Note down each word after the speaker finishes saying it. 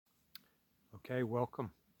Okay,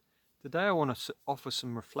 welcome. Today I want to offer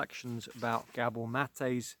some reflections about Gabor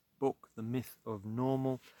Mate's book, The Myth of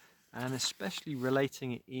Normal, and especially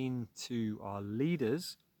relating it into our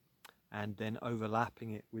leaders and then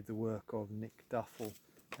overlapping it with the work of Nick Duffel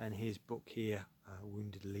and his book here,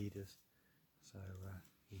 Wounded Leaders. So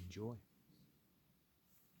enjoy.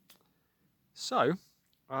 So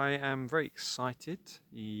I am very excited.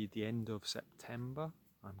 The end of September,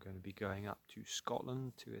 I'm going to be going up to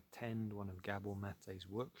Scotland to attend one of Gabor Mate's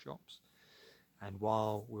workshops. And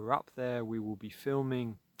while we're up there, we will be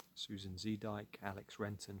filming Susan Zedike, Alex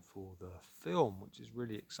Renton for the film, which is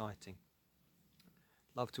really exciting.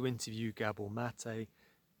 Love to interview Gabor Mate,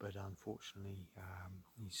 but unfortunately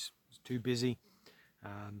he's too busy.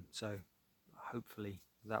 So hopefully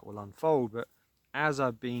that will unfold. But as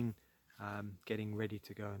I've been getting ready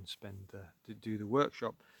to go and to do the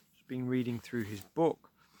workshop, I've been reading through his book,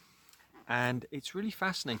 and it's really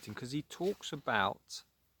fascinating because he talks about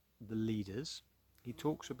the leaders, he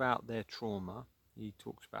talks about their trauma, he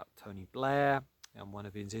talks about Tony Blair and one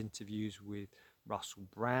of his interviews with Russell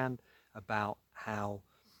Brand about how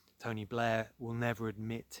Tony Blair will never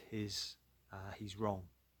admit he's wrong.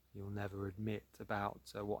 He'll never admit about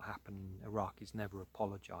what happened in Iraq. He's never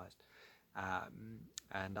apologized.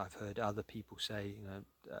 And I've heard other people say,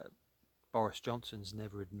 Boris Johnson's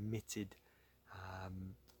never admitted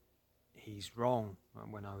he's wrong.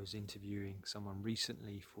 When I was interviewing someone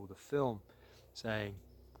recently for the film, saying,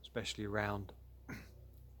 especially around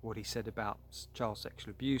what he said about child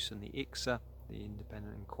sexual abuse and the ICSA, the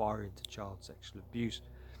Independent Inquiry into Child Sexual Abuse,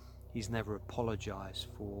 he's never apologized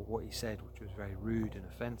for what he said, which was very rude and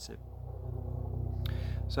offensive.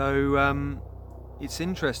 So it's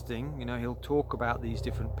interesting, he'll talk about these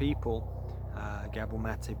different people, Gabor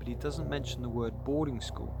Mate, but he doesn't mention the word boarding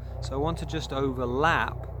school. So I want to just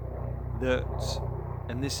overlap that,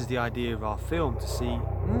 and this is the idea of our film, to see,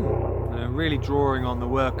 really drawing on the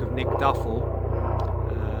work of Nick Duffel.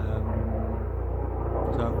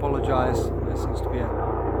 So I apologise, there seems to be a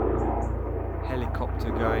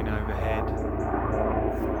helicopter going overhead.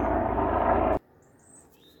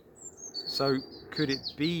 So could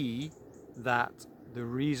it be that the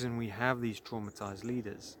reason we have these traumatized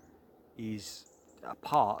leaders is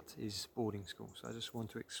boarding school? So I just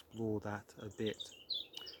want to explore that a bit.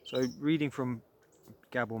 So reading from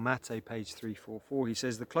Gabor Mate, page 344, he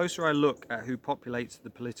says, "The closer I look at who populates the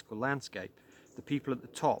political landscape, the people at the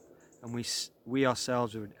top, and we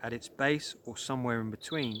ourselves are at its base or somewhere in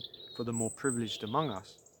between for the more privileged among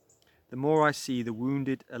us, the more I see the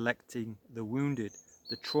wounded electing the wounded,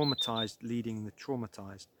 the traumatized leading the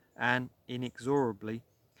traumatized, and inexorably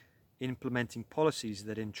implementing policies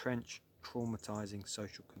that entrench traumatizing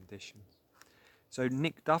social conditions." So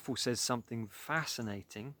Nick Duffel says something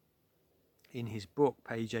fascinating in his book,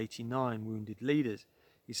 page 89, Wounded Leaders.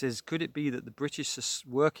 He says, could it be that the British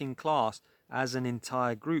working class as an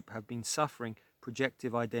entire group have been suffering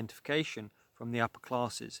projective identification from the upper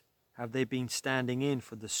classes? Have they been standing in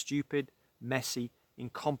for the stupid, messy,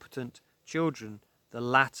 incompetent children the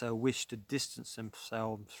latter wish to distance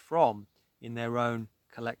themselves from in their own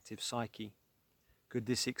collective psyche? Could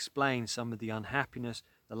this explain some of the unhappiness,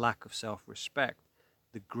 the lack of self-respect,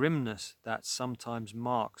 the grimness that sometimes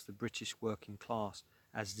marks the British working class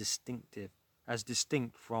as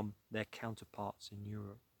distinct from their counterparts in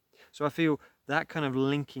Europe? So I feel that kind of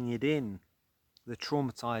linking it in, the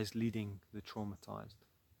traumatized leading the traumatized,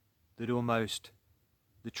 that almost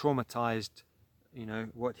the traumatized,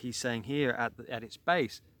 what he's saying here at its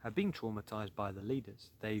base, have been traumatized by the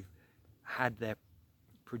leaders. They've had their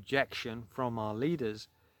projection from our leaders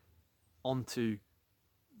onto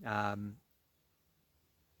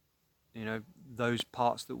those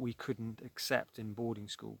parts that we couldn't accept in boarding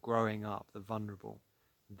school, growing up, the vulnerable,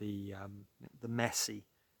 the messy,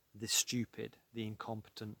 the stupid, the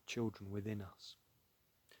incompetent children within us.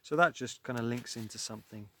 So that just kind of links into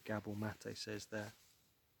something Gabor Mate says there.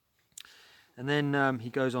 And then he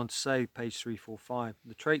goes on to say, page 345,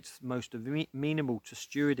 the traits most amenable to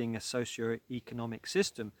stewarding a socio-economic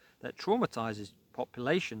system that traumatizes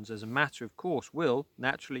populations as a matter of course will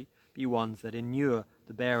naturally be ones that inure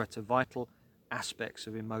the bearer to vital aspects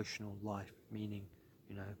of emotional life, meaning,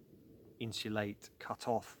 insulate, cut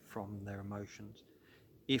off from their emotions,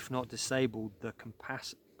 if not disabled the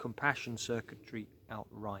compassion circuitry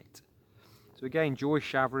outright. So again, Joy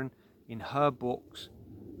Chavrin, in her books,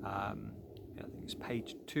 I think it's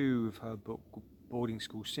page 2 of her book, Boarding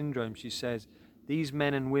School Syndrome, she says, these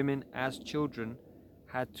men and women as children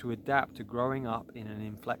had to adapt to growing up in an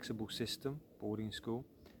inflexible system, boarding school,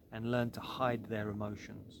 and learn to hide their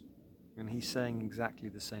emotions. And he's saying exactly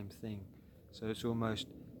the same thing. So it's almost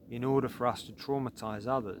in order for us to traumatize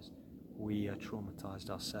others, we are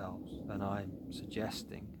traumatized ourselves. And I'm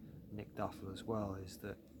suggesting, Nick Duffel as well, is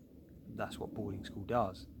that that's what boarding school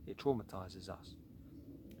does. It traumatizes us.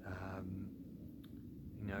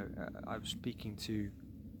 I was speaking to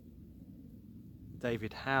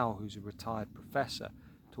David Howe, who's a retired professor,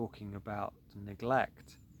 talking about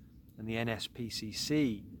neglect, and the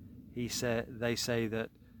NSPCC. They say that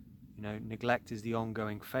neglect is the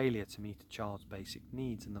ongoing failure to meet a child's basic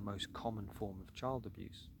needs and the most common form of child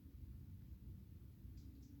abuse.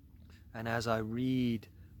 And as I read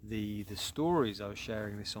the stories, I was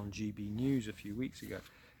sharing this on GB News a few weeks ago.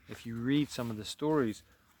 If you read some of the stories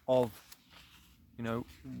of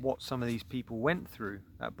what some of these people went through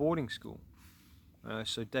at boarding school.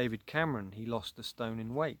 So David Cameron, he lost a stone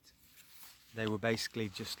in weight. They were basically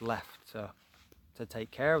just left to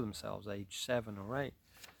take care of themselves, age 7 or 8.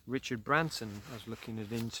 Richard Branson, I was looking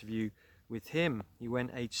at an interview with him. He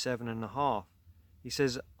went age 7.5. He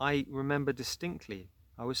says, I remember distinctly,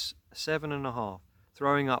 I was 7.5,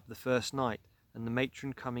 throwing up the first night, and the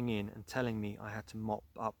matron coming in and telling me I had to mop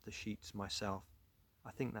up the sheets myself. I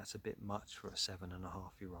think that's a bit much for a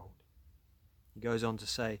 7.5-year-old. He goes on to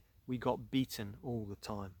say, we got beaten all the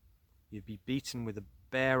time. You'd be beaten with a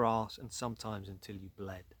bare ass and sometimes until you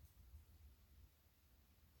bled.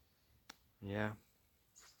 Yeah.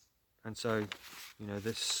 And so,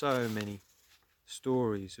 there's so many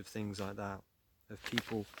stories of things like that, of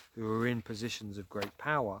people who are in positions of great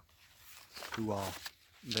power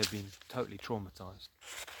they've been totally traumatized.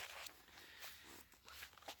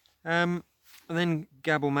 And then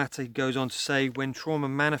Gabor Mate goes on to say, when trauma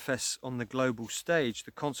manifests on the global stage,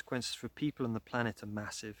 the consequences for people and the planet are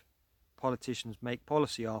massive. Politicians make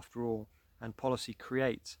policy after all, and policy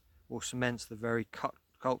creates or cements the very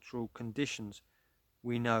cultural conditions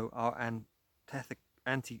we know are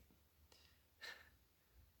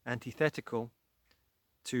antithetical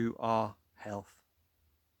to our health.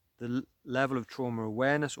 The level of trauma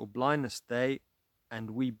awareness or blindness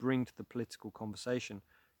we bring to the political conversation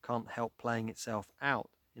can't help playing itself out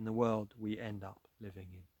in the world we end up living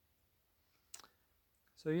in.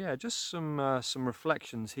 So yeah, just some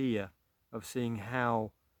reflections here of seeing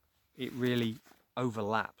how it really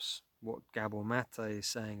overlaps what Gabor Mate is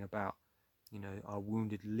saying about our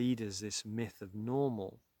wounded leaders, this myth of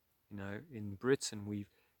normal. In Britain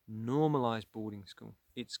we've normalized boarding school.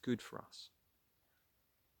 It's good for us.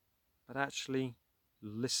 But actually,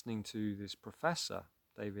 listening to this professor,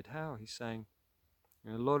 David Howe, he's saying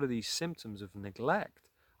a lot of these symptoms of neglect,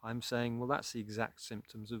 I'm saying, well, that's the exact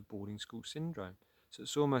symptoms of boarding school syndrome. So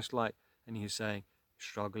it's almost like, and he's saying,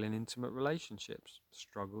 struggle in intimate relationships,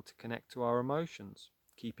 struggle to connect to our emotions,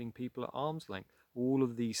 keeping people at arm's length, all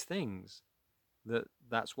of these things,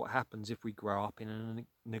 that's what happens if we grow up in a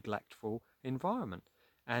neglectful environment.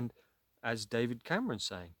 And as David Cameron's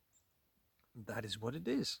saying, that is what it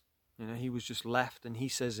is. He was just left, and he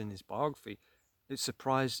says in his biography, it's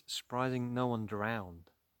surprising no one drowned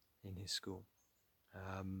in his school.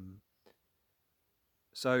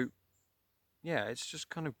 So, yeah, it's just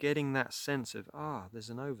kind of getting that sense of, there's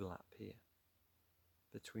an overlap here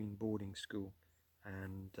between boarding school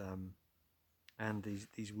and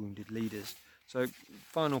these wounded leaders. So,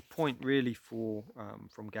 final point really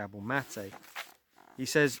from Gabor Mate. He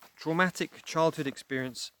says, traumatic childhood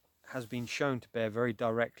experience has been shown to bear very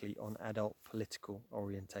directly on adult political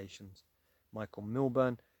orientations. Michael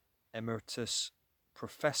Milburn, Emeritus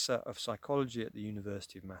Professor of Psychology at the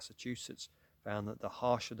University of Massachusetts, found that the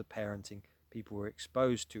harsher the parenting people were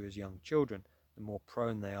exposed to as young children, the more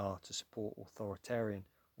prone they are to support authoritarian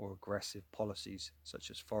or aggressive policies such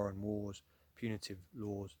as foreign wars, punitive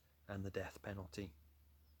laws, and the death penalty.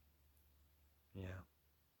 Yeah.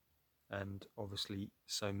 And obviously,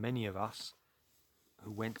 so many of us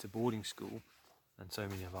who went to boarding school, and so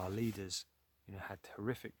many of our leaders, had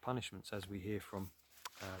horrific punishments, as we hear from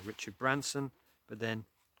Richard Branson, but then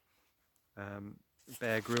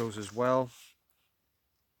Bear Grylls as well.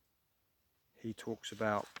 He talks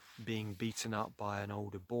about being beaten up by an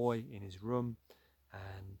older boy in his room,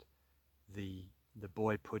 and the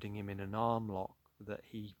boy putting him in an arm lock that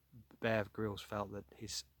Bear Grylls felt that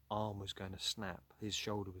his arm was going to snap, his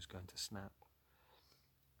shoulder was going to snap.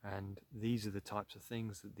 And these are the types of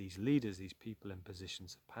things that these leaders, these people in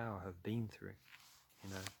positions of power have been through,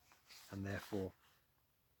 and therefore,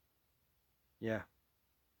 yeah,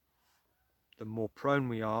 the more prone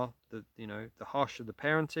we are, the harsher the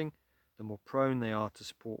parenting, the more prone they are to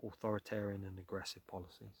support authoritarian and aggressive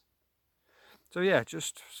policies. So yeah,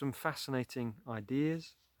 just some fascinating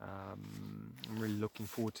ideas. I'm really looking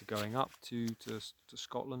forward to going up to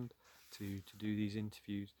Scotland to do these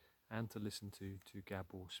interviews and to listen to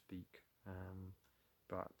Gabor speak.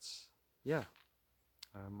 But yeah,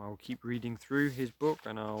 I'll keep reading through his book,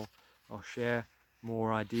 and I'll share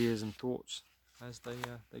more ideas and thoughts as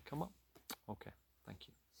they come up. Okay, thank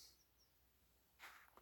you.